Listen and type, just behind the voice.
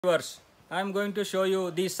Viewers, I am going to show you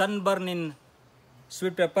the sunburn in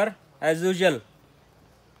sweet pepper. As usual,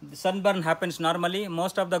 the sunburn happens normally.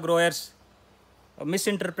 Most of the growers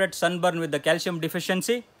misinterpret sunburn with the calcium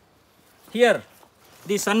deficiency. Here,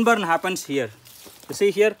 the sunburn happens here. You see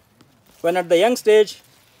here, when at the young stage,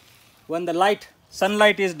 when the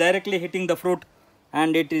sunlight is directly hitting the fruit,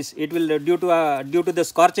 and due to the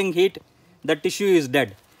scorching heat, the tissue is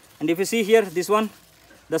dead. And if you see here, this one,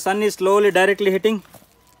 the sun is slowly directly hitting,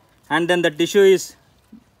 and then the tissue is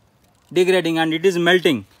degrading and it is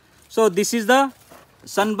melting. So this is the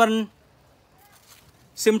sunburn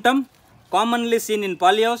symptom commonly seen in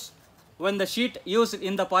polyhouse. When the sheet used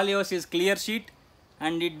in the polyhouse is clear sheet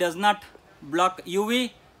and it does not block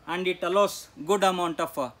UV and it allows good amount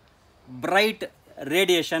of bright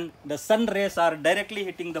radiation, the sun rays are directly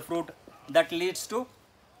hitting the fruit, that leads to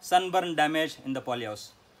sunburn damage in the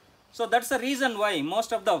polyhouse. So that's the reason why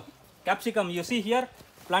most of the capsicum you see here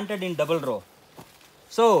planted in double row.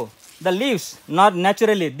 So the leaves, not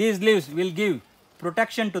naturally, these leaves will give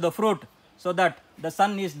protection to the fruit so that the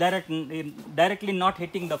sun is directly not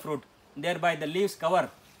hitting the fruit, thereby the leaves cover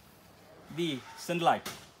the sunlight.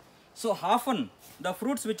 So often the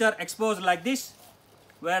fruits which are exposed like this,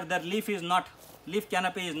 where the leaf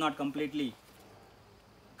canopy is not completely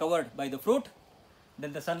covered by the fruit,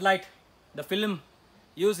 then the sunlight, the film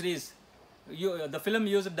used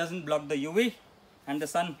doesn't block the UV, and the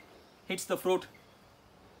sun hits the fruit,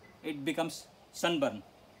 it becomes sunburn.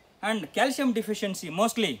 And calcium deficiency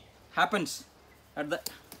mostly happens at the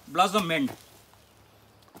blossom end.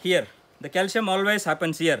 Here, the calcium always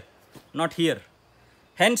happens here, not here.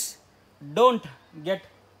 Hence, don't get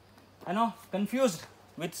confused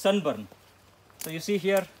with sunburn. So you see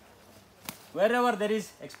here, wherever there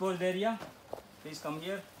is exposed area, please come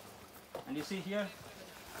here, and you see here,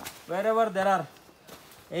 wherever there are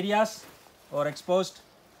areas or exposed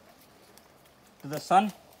to the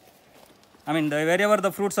sun, wherever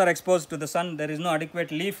the fruits are exposed to the sun, there is no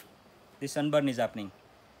adequate leaf, the sunburn is happening.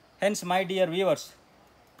 Hence, my dear viewers,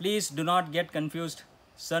 please do not get confused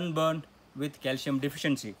sunburn with calcium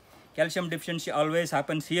deficiency. Calcium deficiency always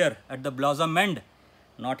happens here at the blossom end,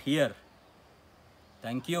 not here.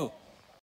 Thank you.